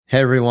Hey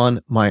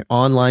everyone, my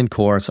online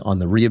course on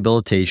the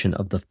rehabilitation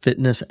of the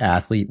fitness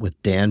athlete with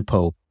Dan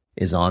Pope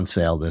is on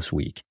sale this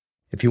week.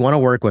 If you want to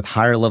work with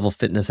higher level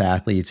fitness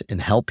athletes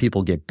and help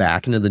people get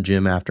back into the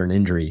gym after an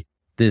injury,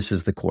 this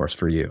is the course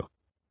for you.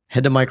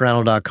 Head to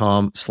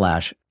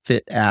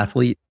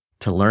MikeReinold.com/fitathlete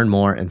to learn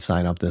more and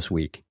sign up this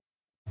week.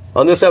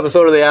 On this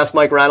episode of the Ask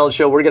Mike Reinold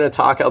Show, we're going to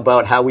talk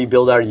about how we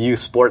build our youth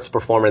sports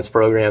performance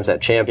programs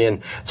at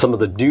Champion, some of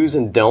the do's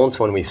and don'ts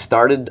when we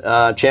started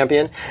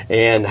Champion,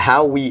 and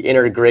how we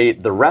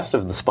integrate the rest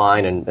of the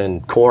spine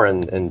and core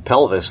and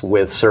pelvis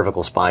with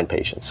cervical spine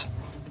patients.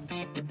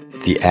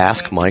 The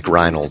Ask Mike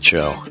Reinold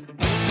Show.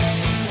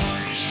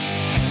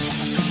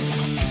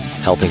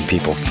 Helping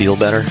people feel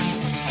better,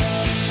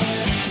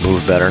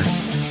 move better,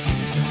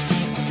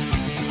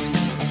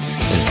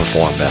 and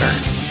perform better.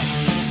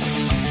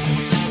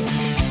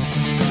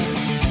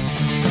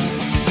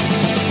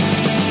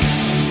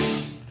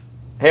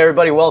 Hey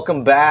everybody,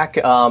 welcome back.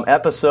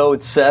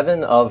 Episode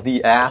 7 of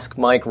the Ask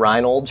Mike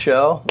Reinold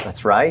Show.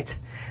 That's right.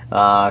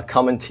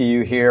 Coming to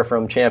you here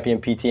from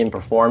Champion PT and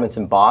Performance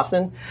in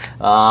Boston.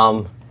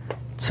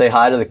 Say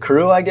hi to the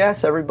crew, I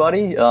guess,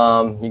 everybody.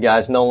 You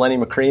guys know Lenny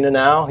Macrina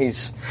now.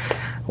 This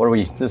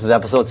is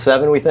episode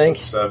 7, we think?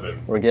 Episode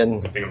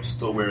 7. I think I'm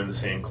still wearing the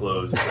same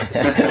clothes.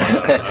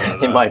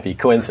 It might be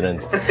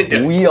coincidence.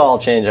 Yes. We all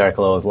change our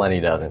clothes.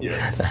 Lenny doesn't.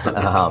 Yes.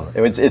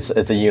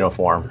 It's a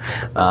uniform.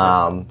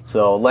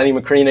 So Lenny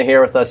Macrina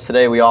here with us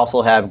today. We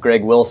also have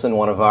Greg Wilson,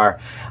 one of our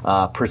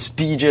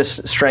prestigious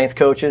strength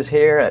coaches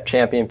here at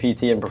Champion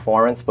PT and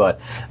Performance.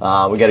 But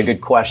we got a good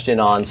question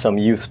on some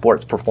youth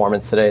sports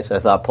performance today, so I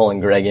thought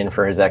pulling Greg in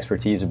for his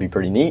expertise would be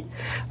pretty neat.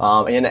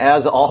 And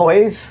as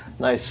always,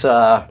 nice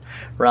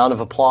round of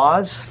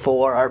applause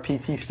for our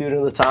PT student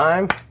of the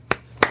time.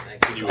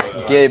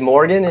 Gabe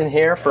Morgan in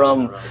here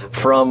from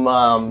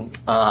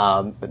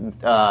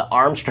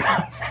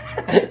Armstrong.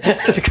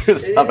 I screw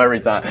this up every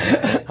time.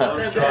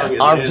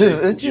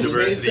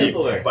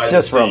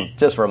 Just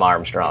from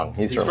Armstrong.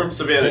 He's from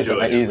Savannah,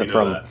 Georgia. He's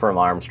from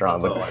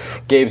Armstrong. But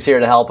Gabe's here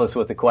to help us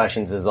with the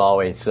questions as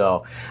always.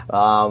 So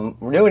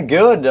we're doing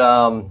good.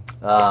 I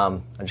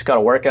just got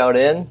a workout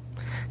in.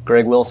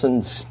 Greg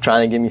Wilson's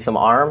trying to give me some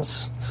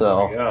arms, so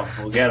there you go.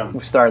 We'll get him.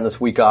 We're starting this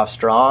week off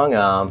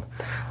strong.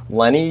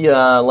 Lenny,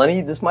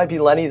 this might be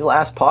Lenny's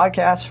last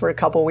podcast for a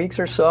couple weeks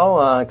or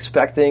so.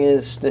 Expecting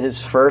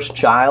his first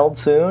child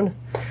soon.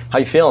 How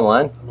you feeling,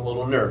 Len? I'm a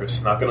little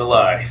nervous, not gonna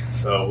lie.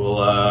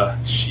 So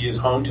she is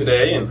home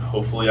today, and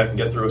hopefully I can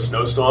get through a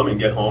snowstorm and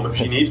get home if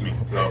she needs me.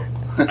 So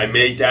I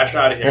may dash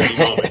out of here any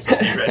moment, so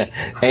be ready.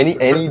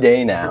 any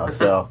day now.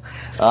 So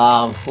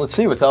let's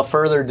see. Without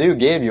further ado,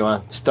 Gabe, you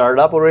want to start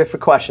up? What are we for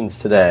questions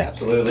today?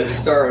 Absolutely. Let's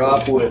start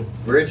off with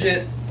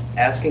Bridget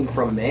asking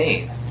from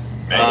Maine.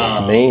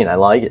 Maine, I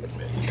like it.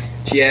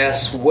 She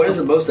asks, what is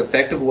the most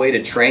effective way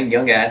to train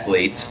young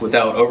athletes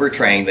without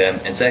overtraining them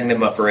and setting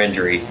them up for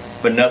injury,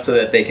 but enough so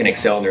that they can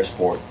excel in their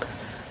sport?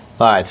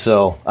 All right,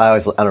 so I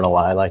don't know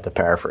why I like to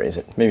paraphrase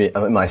it. Maybe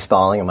am I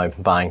stalling? Am I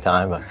buying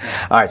time? But,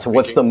 all right, so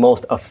what's the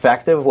most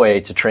effective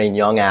way to train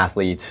young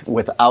athletes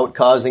without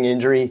causing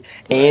injury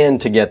and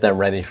to get them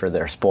ready for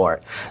their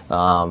sport?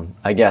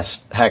 I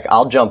guess, heck,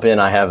 I'll jump in.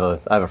 I have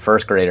a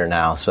first grader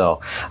now, so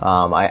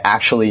I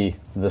actually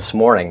this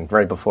morning,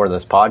 right before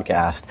this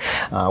podcast,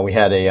 we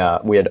had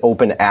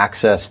open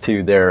access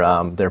to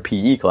their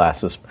PE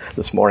class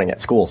this morning at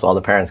school, so all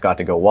the parents got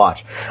to go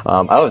watch.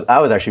 I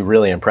was actually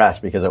really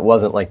impressed because it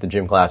wasn't like the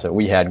gym class that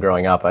we had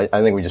growing up. I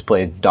think we just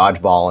played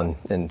dodgeball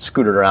and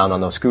scooted around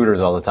on those scooters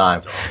all the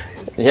time.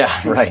 Yeah,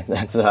 right.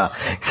 That's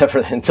except for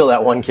until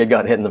that one kid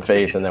got hit in the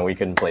face, and then we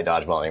couldn't play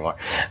dodgeball anymore.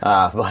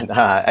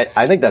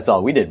 I think that's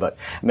all we did. But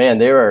man,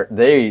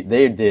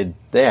 they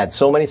had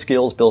so many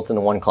skills built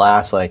into one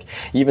class, like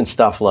even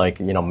stuff like,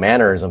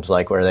 mannerisms,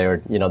 like where they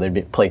were,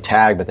 they'd play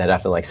tag, but they'd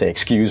have to like say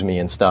excuse me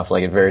and stuff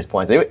like at various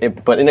points,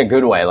 but in a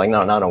good way, like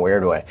not in a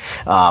weird way,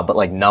 but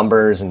like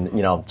numbers and,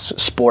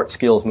 sport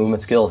skills,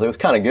 movement skills. It was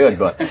kind of good,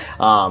 but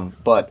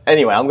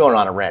anyway, I'm going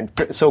on a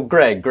rant. So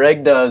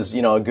Greg does,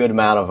 a good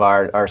amount of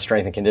our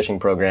strength and conditioning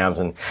programs.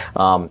 And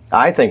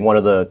I think one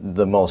of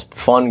the most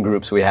fun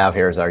groups we have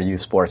here is our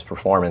youth sports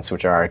performance,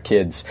 which are our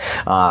kids.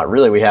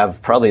 Really, we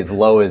have probably as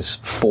low as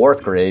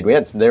 4th grade.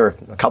 A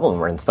couple of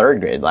them were in 3rd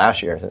grade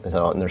last year,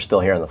 and they're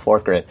still here in the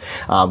 4th grade.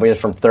 We had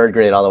from 3rd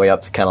grade all the way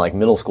up to kind of like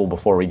middle school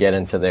before we get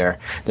into their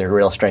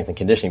real strength and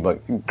conditioning.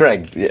 But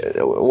Greg,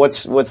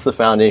 what's the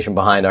foundation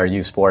behind our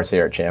youth sports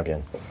here at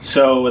Champion?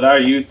 So with our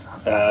youth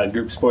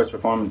group sports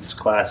performance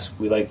class,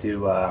 we like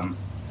to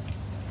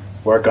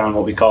work on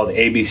what we call the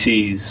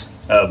ABCs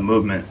of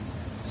movement.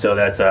 So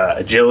that's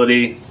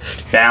agility,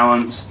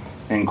 balance,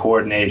 and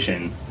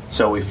coordination.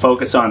 So we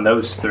focus on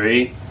those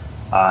 3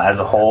 as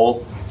a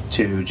whole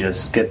to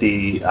just get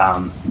the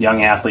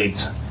young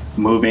athletes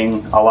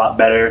moving a lot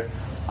better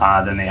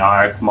than they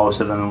are. Most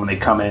of them, when they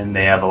come in,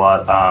 they have a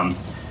lot,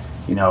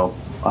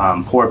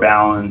 poor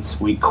balance,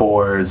 weak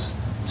cores.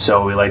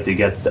 So we like to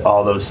get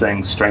all those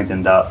things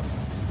strengthened up,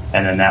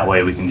 and then that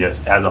way we can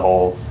just, as a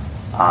whole,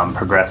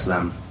 progress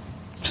them.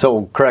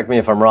 So correct me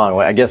if I'm wrong.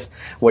 I guess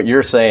what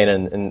you're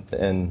saying,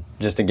 and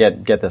just to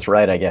get this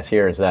right, I guess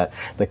here is that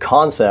the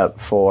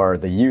concept for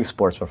the youth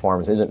sports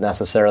performance isn't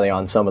necessarily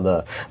on some of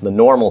the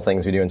normal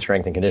things we do in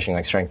strength and conditioning,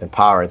 like strength and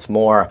power. It's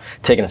more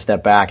taking a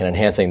step back and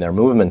enhancing their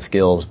movement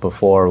skills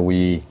before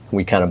we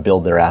kind of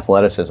build their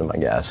athleticism, I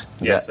guess.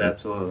 Yes,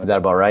 absolutely. Is that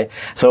about right?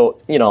 So,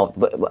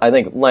 I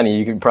think, Lenny,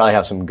 you could probably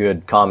have some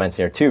good comments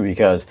here too,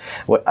 because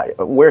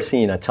we're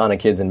seeing a ton of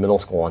kids in middle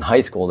school and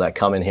high school that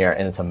come in here,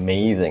 and it's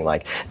amazing.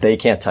 Like, they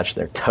can't touch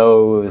their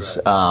toes.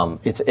 Right.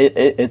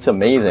 It's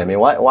amazing. I mean,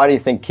 why do you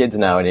think kids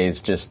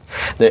nowadays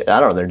they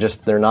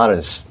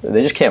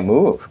just can't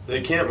move?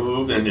 They can't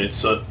move, and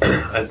it's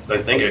I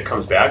think it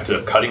comes back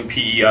to cutting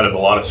PE out of a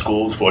lot of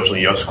schools.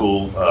 Fortunately, your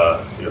school,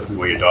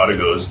 where your daughter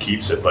goes,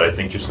 keeps it, but I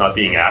think just not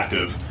being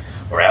active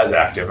or as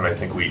active, and I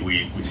think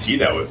we see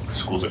that with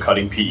schools are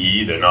cutting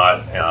PE. They're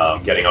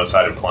not getting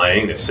outside and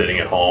playing. They're sitting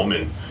at home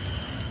and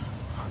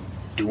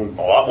doing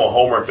a lot more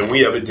homework than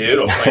we ever did,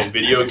 or playing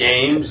video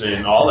games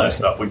and all that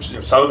stuff, which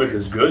some of it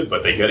is good,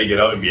 but they got to get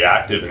out and be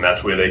active, and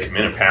that's where they come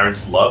in. And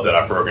parents love that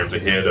our programs are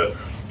here to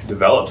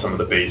develop some of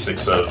the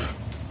basics of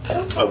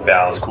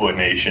balance,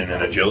 coordination,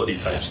 and agility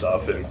type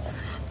stuff. And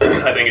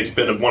I think it's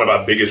been one of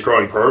our biggest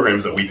growing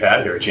programs that we've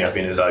had here at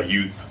Champion is our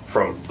youth,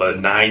 from the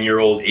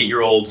 9-year-olds,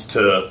 8-year-olds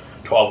to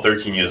 12,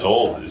 13 years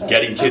old,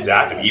 getting kids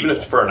active, even if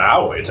it's for an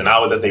hour. It's an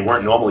hour that they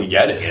weren't normally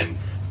getting, and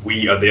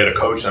we are there to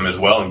coach them as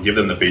well and give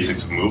them the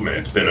basics of movement.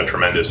 It's been a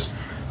tremendous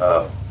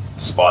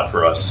spot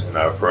for us in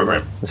our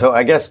program. So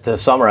I guess to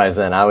summarize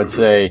then, I would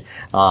say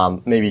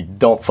maybe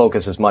don't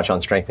focus as much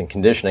on strength and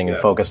conditioning and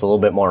focus a little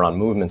bit more on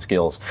movement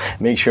skills.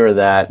 Make sure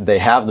that they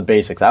have the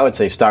basics. I would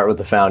say start with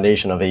the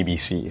foundation of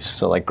ABCs.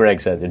 So like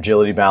Greg said,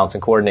 agility, balance,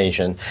 and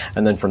coordination.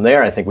 And then from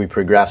there, I think we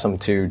progress them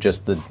to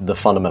just the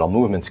fundamental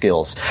movement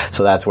skills.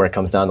 So that's where it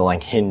comes down to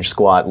like hinge,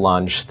 squat,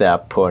 lunge,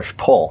 step, push,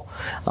 pull.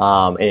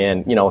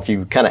 And, if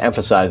you kind of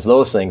emphasize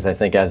those things, I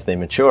think as they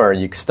mature,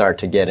 you start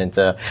to get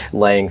into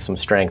laying some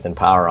strength and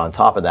power on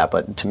top of that.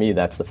 But to me,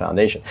 that's the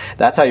foundation.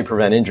 That's how you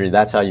prevent injury.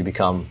 That's how you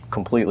become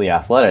completely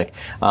athletic.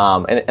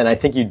 And I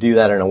think you do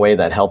that in a way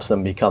that helps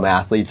them become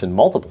athletes in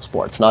multiple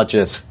sports, not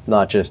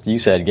just you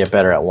said get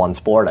better at one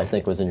sport, I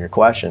think was in your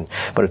question,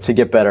 but it's to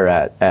get better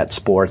at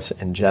sports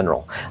in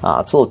general.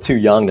 It's a little too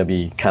young to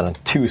be kind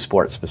of too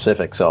sport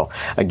specific. So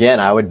again,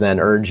 I would then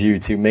urge you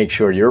to make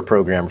sure your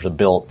programs are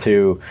built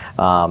to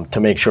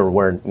make sure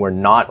we're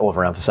not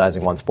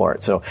overemphasizing one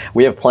sport. So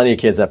we have plenty of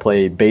kids that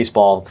play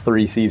baseball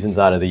 3 seasons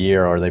out of the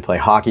year, or they play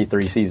hockey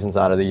 3 seasons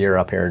out of the year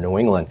up here in New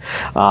England.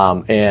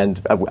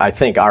 And I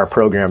think our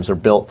programs are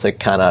built to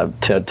kind of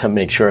to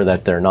make sure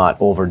that they're not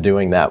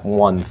overdoing that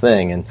one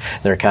thing, and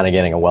they're kind of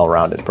getting a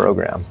well-rounded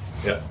program.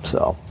 Yeah.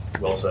 So.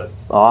 Well said.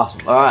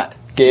 Awesome. All right.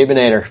 Gabe and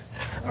Nader,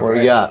 what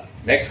we got?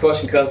 Next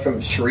question comes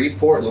from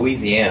Shreveport,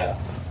 Louisiana,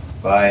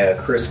 by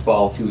Chris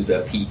Baltz, who's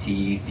a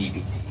PT,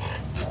 DPT.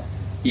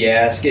 He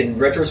asks, in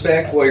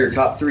retrospect, what are your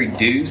top 3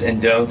 do's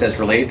and don'ts as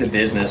related to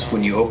business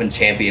when you open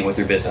Champion with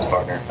your business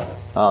partner?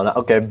 Oh, no,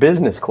 okay,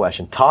 business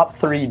question. Top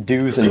 3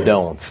 do's and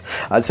don'ts.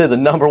 I'd say the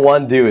number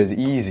 1 do is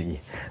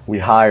easy. We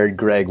hired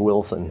Greg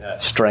Wilson,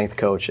 strength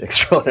coach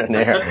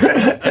extraordinaire.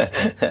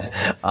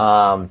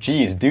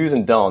 Do's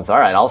and don'ts. All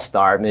right, I'll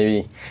start.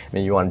 Maybe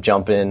you want to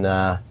jump in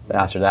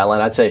after that,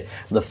 Len. I'd say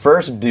the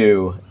first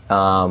do,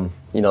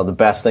 the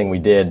best thing we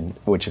did,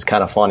 which is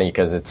kind of funny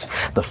because it's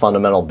the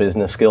fundamental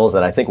business skills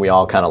that I think we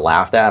all kind of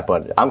laughed at,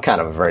 but I'm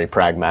kind of a very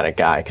pragmatic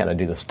guy. I kind of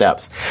do the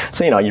steps.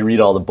 So, you read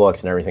all the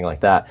books and everything like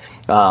that.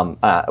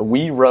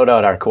 We wrote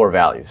out our core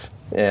values.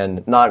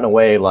 And not in a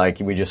way like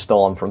we just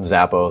stole them from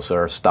Zappos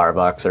or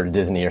Starbucks or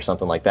Disney or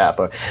something like that,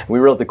 but we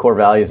wrote the core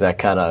values that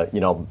kind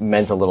of,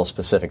 meant a little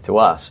specific to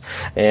us.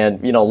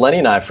 And, Lenny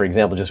and I, for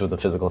example, just with the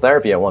physical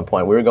therapy at one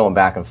point, we were going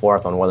back and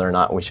forth on whether or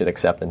not we should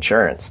accept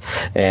insurance.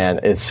 And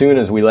as soon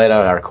as we laid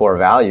out our core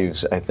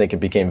values, I think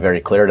it became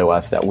very clear to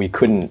us that we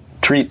couldn't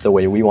treat the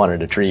way we wanted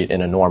to treat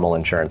in a normal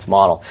insurance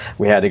model.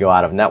 We had to go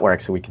out of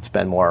network so we could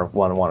spend more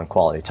one-on-one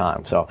quality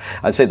time. So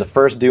I'd say the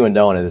first do and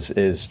don't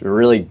is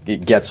really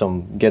get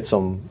some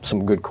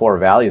good core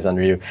values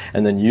under you,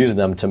 and then use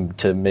them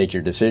to make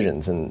your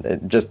decisions. And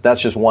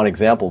that's just one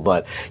example,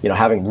 but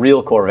having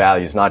real core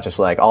values, not just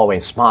like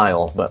always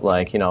smile, but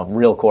like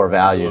real core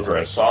values.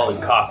 Like, a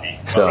solid coffee.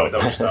 So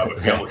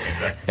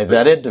is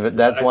that it?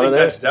 That's one of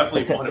those. That's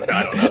definitely one of them.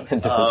 I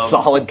don't know.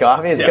 Solid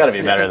coffee. It's got to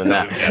be better than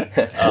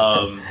that.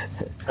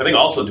 I think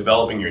also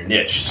developing your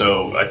niche.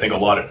 So I think a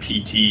lot of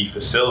PT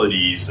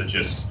facilities are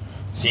just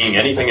seeing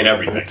anything and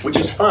everything, which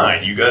is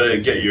fine. You got to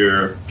get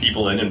your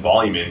people in and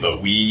volume in,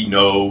 but we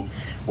know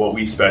what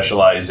we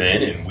specialize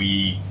in, and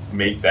we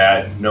make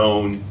that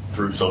known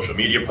through social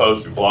media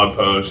posts, through blog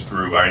posts,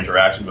 through our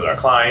interactions with our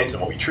clients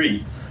and what we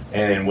treat.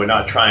 And we're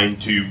not trying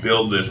to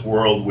build this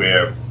world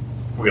where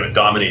we're going to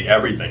dominate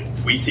everything.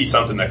 If we see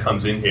something that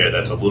comes in here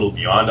that's a little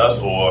beyond us,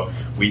 or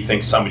we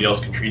think somebody else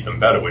can treat them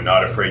better, we're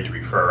not afraid to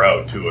refer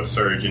out to a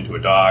surgeon, to a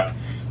doc,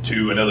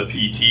 to another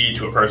PT,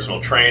 to a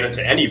personal trainer,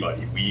 to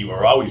anybody. We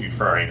are always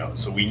referring out.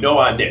 So we know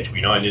our niche.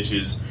 We know our niche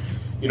is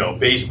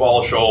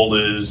baseball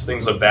shoulders,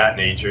 things of that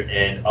nature.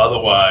 And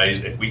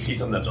otherwise, if we see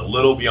something that's a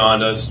little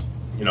beyond us,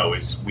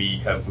 we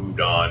have moved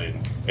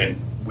on,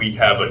 and we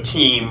have a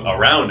team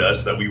around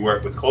us that we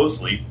work with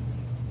closely,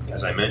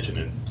 as I mentioned,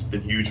 and it's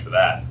been huge for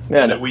that.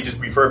 Yeah, and we just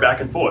refer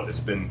back and forth. It's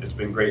been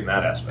great in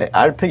that aspect.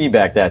 I'd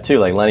piggyback that too.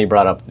 Like Lenny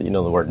brought up, the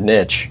word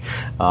niche,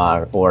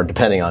 or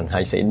depending on how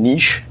you say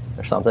niche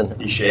or something.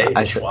 Niche.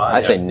 I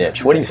say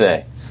niche. What do you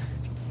say?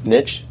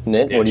 Niche.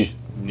 What do you?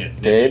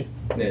 Niche.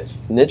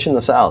 Niche in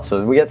the South.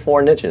 So we got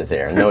 4 niches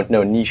here. No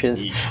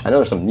niches. Niche. I know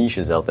there's some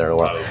niches out there in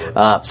the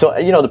world. So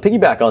to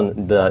piggyback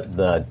on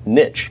the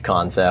niche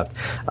concept,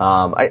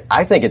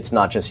 I think it's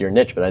not just your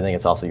niche, but I think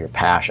it's also your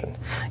passion.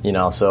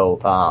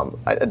 So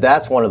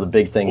that's one of the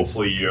big things.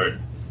 Hopefully your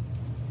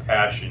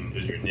passion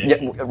is your niche.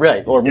 Yeah,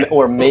 right.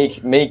 Or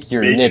make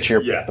your niche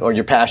or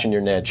your passion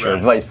your niche,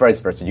 right. or vice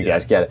versa. You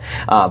guys get it.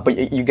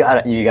 But you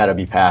gotta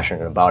be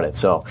passionate about it.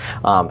 So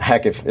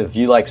heck, if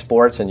you like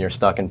sports and you're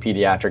stuck in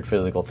pediatric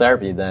physical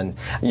therapy, then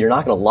you're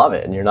not going to love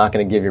it, and you're not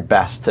going to give your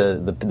best to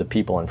the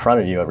people in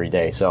front of you every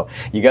day. So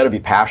you got to be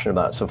passionate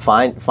about it. So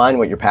find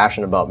what you're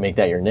passionate about, make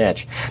that your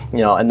niche.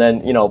 And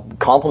then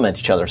complement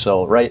each other.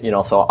 So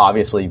so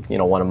obviously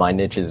one of my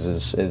niches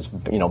is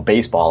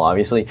baseball.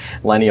 Obviously,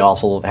 Lenny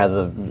also has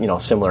a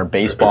similar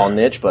baseball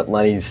niche, but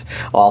Lenny's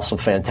also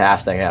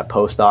fantastic at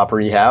post-op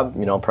rehab.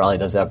 Probably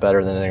does that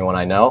better than anyone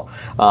I know.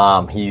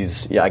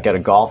 I got a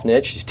golf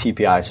niche. He's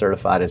TPI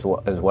certified as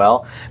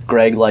well.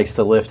 Greg likes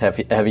to lift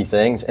heavy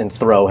things and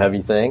throw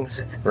heavy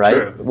things, right?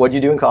 True. What'd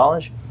you do in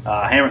college?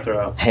 Hammer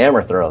throw.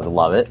 Hammer throws,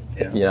 love it.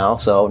 Yeah.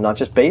 So not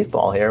just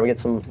baseball here.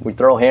 We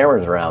throw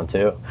hammers around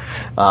too.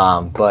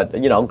 But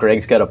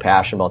Greg's got a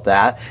passion about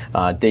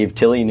that. Dave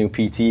Tilley, new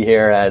PT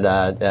here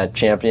at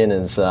Champion,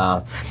 is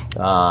a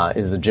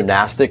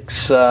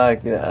gymnastics.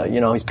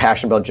 He's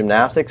passionate about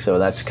gymnastics, so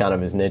that's kind of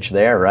his niche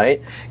there,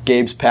 right?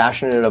 Gabe's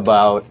passionate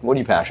about. What are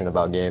you passionate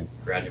about, Gabe?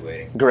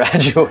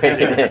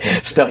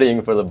 Graduating,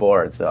 studying for the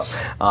board. So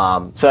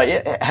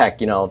heck,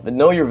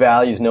 know your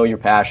values, know your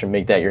passion,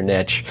 make that your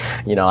niche.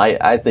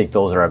 I think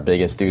those are our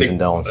biggest do's and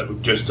don'ts.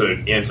 Just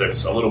to answer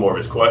a little more of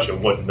his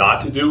question, what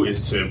not to do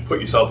is to put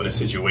yourself in a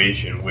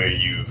situation where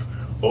you've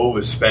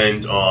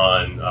overspent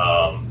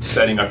on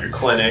setting up your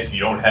clinic.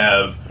 You don't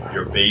have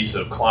your base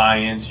of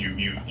clients.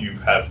 You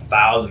have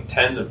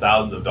tens of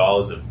thousands of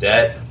dollars of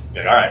debt.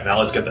 All right, now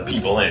let's get the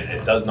people in.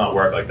 It does not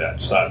work like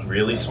that. Start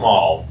really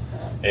small.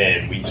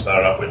 And we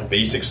started off with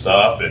basic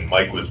stuff, and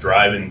Mike was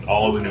driving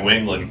all over New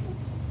England,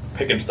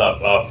 picking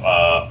stuff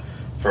up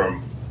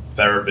from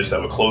therapists that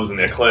were closing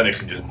their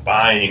clinics and just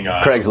buying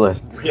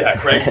Craigslist. Yeah,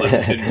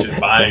 Craigslist, and just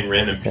buying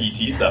random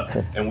PT stuff.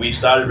 And we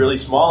started really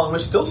small, and we're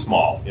still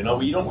small.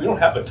 We don't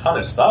have a ton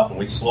of stuff, and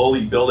we're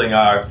slowly building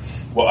our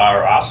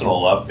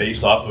arsenal up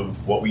based off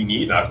of what we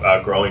need in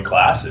our growing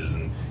classes.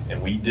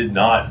 And we did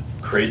not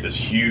create this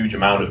huge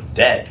amount of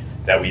debt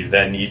that we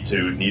then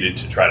needed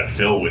to try to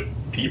fill with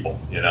people.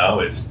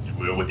 It's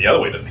with the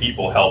other way. The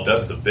people helped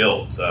us to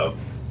build. So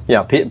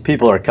yeah,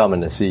 people are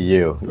coming to see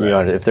you.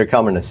 Right. If they're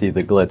coming to see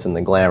the glitz and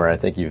the glamour, I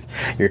think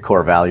your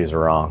core values are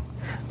wrong.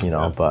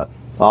 But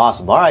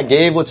awesome. All right,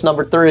 Gabe, what's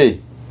number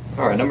 3?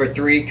 All right, number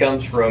 3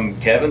 comes from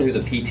Kevin, who's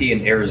a PT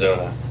in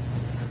Arizona.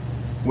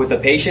 With a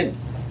patient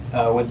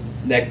with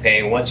neck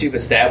pain, once you've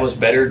established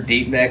better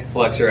deep neck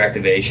flexor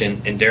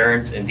activation,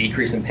 endurance, and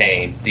decrease in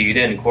pain, do you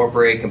then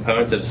incorporate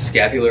components of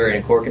scapular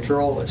and core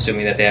control,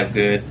 assuming that they have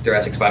good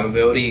thoracic spine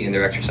mobility in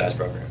their exercise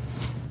program?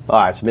 All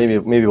right, so maybe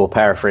we'll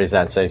paraphrase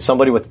that and say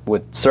somebody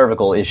with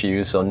cervical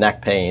issues, so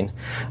neck pain.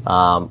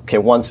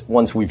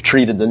 Once we've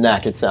treated the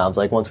neck, it sounds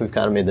like once we've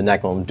kind of made the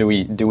neck bone, do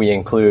we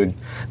include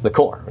the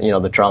core?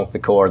 The trunk, the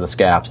core, the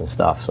scaps, and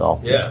stuff. So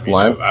yeah,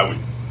 I would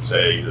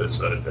say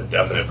that's a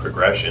definite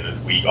progression.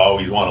 And we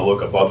always want to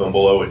look above and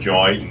below a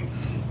joint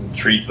and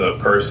treat the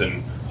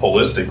person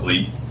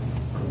holistically,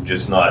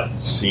 just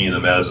not seeing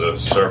them as a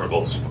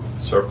cervical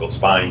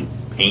spine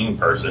pain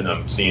person.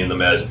 I'm seeing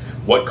them as,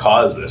 what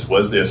caused this?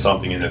 Was there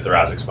something in the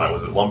thoracic spine?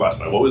 Was it lumbar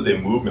spine? What was their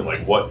movement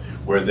like? What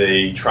were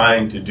they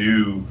trying to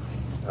do?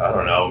 I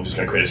don't know. I'm just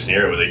going to create a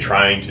scenario. Were they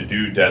trying to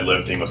do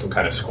deadlifting or some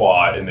kind of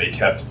squat, and they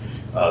kept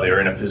they were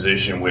in a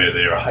position where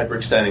they were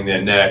hyperextending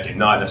their neck and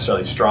not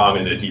necessarily strong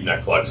in their deep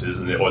neck flexes,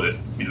 or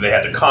they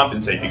had to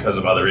compensate because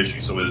of other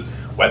issues. So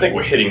I think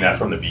we're hitting that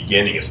from the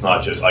beginning. It's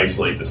not just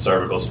isolate the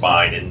cervical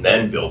spine and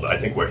then build it. I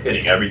think we're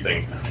hitting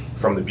everything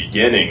from the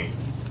beginning.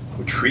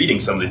 We're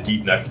treating some of the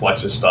deep neck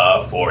flexor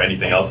stuff or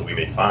anything else that we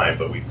may find,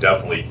 but we've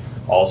definitely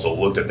also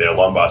looked at their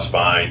lumbar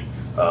spine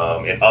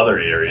in other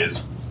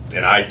areas.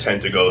 And I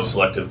tend to go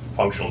selective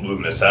functional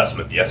movement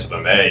assessment, the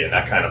SFMA, and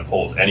that kind of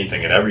pulls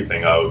anything and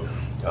everything out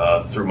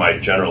through my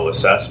general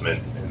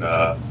assessment. And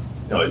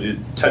it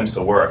tends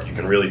to work. You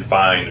can really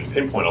find and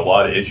pinpoint a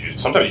lot of issues.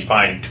 Sometimes you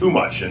find too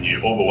much and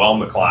you overwhelm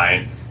the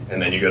client,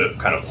 and then you got to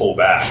kind of pull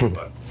back.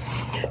 But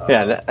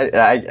yeah,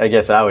 I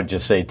guess I would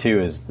just say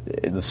too is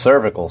the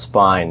cervical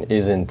spine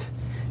isn't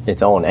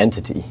its own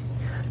entity.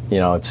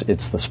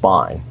 it's the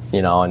spine,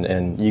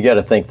 and you got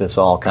to think this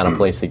all kind of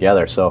plays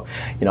together. So,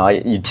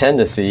 you tend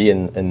to see,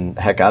 and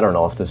heck, I don't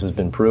know if this has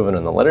been proven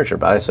in the literature,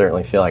 but I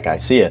certainly feel like I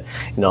see it.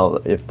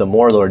 If the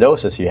more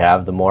lordosis you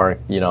have, the more,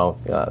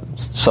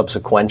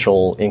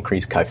 subsequential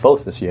increased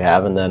kyphosis you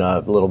have, and then a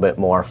little bit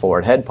more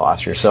forward head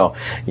posture. So,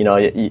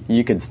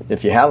 you could,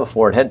 if you have a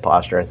forward head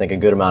posture, I think a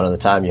good amount of the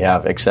time you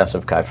have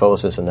excessive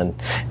kyphosis, and then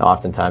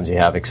oftentimes you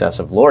have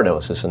excessive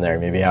lordosis in there.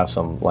 Maybe you have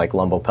some like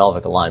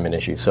lumbopelvic alignment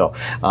issues. So,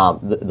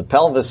 the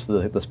pelvis,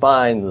 the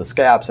spine, the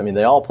scaps,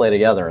 they all play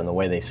together in the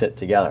way they sit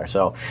together.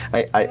 So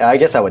I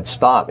guess I would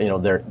stop,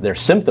 their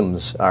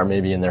symptoms are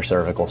maybe in their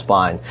cervical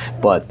spine,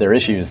 but their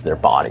issues, their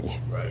body.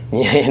 Right.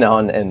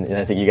 And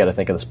I think you got to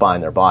think of the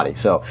spine, their body.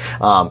 So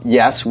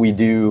yes, we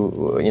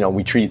do,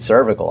 we treat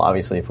cervical,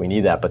 obviously, if we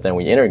need that, but then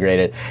we integrate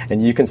it,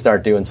 and you can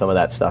start doing some of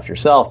that stuff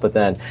yourself, but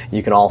then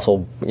you can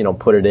also,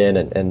 put it in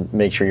and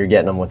make sure you're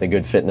getting them with a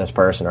good fitness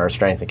person or a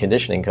strength and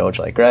conditioning coach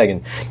like Greg.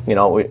 And,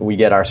 we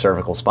get our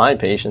cervical spine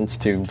patients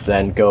to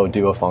then go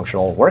do a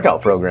functional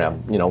workout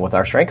program, with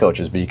our strength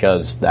coaches,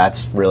 because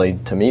that's really,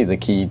 to me, the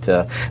key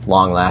to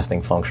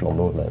long-lasting functional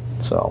movement.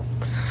 So,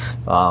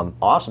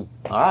 awesome.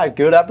 All right,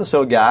 good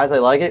episode, guys. I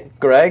like it.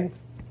 Greg,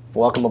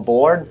 welcome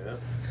aboard. Yeah.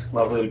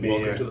 Lovely to be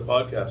Welcome here. to the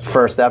podcast.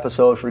 First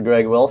episode for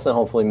Greg Wilson,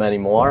 hopefully many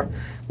more.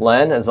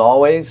 Len, as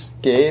always,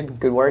 Gabe,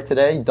 good work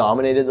today. You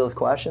dominated those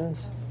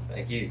questions.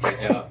 Thank you. Good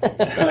job.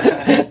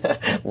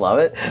 Love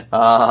it.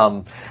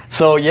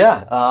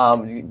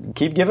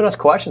 Keep giving us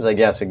questions, I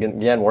guess.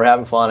 Again, we're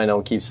having fun. I know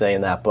we keep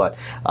saying that, but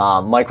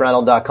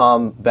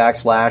MikeReynolds.com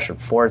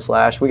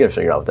 // we got to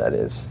figure out what that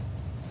is.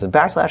 Is it / or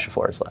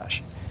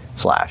 /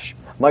 /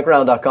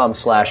 MikeReynolds.com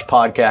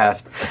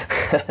 /podcast.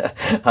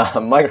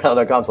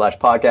 MikeReynolds.com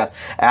 /podcast.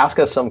 Ask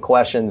us some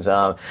questions.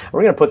 We're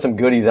going to put some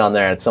goodies on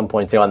there at some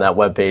point too on that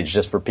webpage,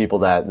 just for people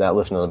that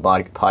listen to the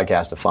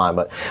podcast to find.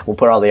 But we'll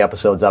put all the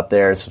episodes up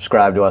there.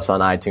 Subscribe to us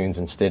on iTunes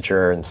and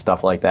Stitcher and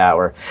stuff like that.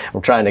 We're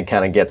trying to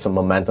kind of get some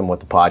momentum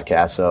with the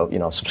podcast. So,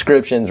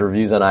 subscriptions,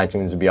 reviews on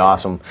iTunes would be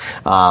awesome.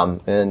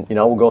 And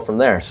we'll go from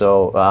there.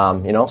 So,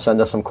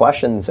 send us some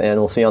questions, and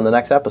we'll see you on the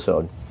next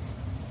episode.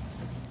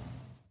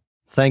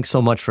 Thanks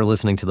so much for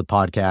listening to the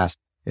podcast.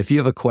 If you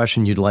have a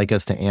question you'd like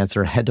us to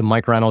answer, head to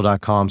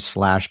MikeReynolds.com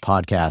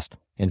 /podcast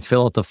and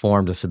fill out the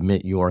form to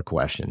submit your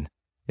question.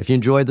 If you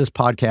enjoyed this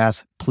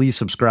podcast, please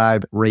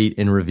subscribe, rate,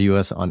 and review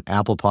us on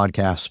Apple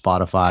Podcasts,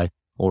 Spotify,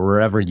 or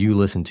wherever you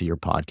listen to your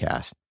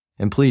podcast.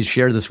 And please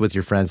share this with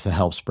your friends to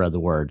help spread the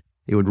word.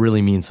 It would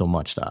really mean so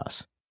much to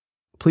us.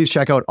 Please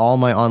check out all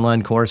my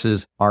online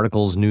courses,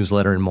 articles,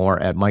 newsletter, and more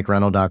at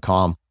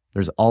MikeReynolds.com.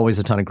 There's always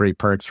a ton of great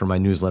perks for my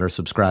newsletter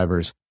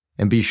subscribers.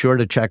 And be sure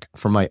to check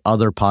for my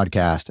other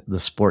podcast, the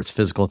Sports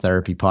Physical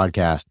Therapy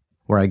Podcast,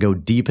 where I go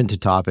deep into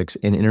topics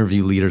and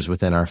interview leaders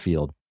within our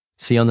field.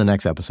 See you on the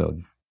next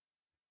episode.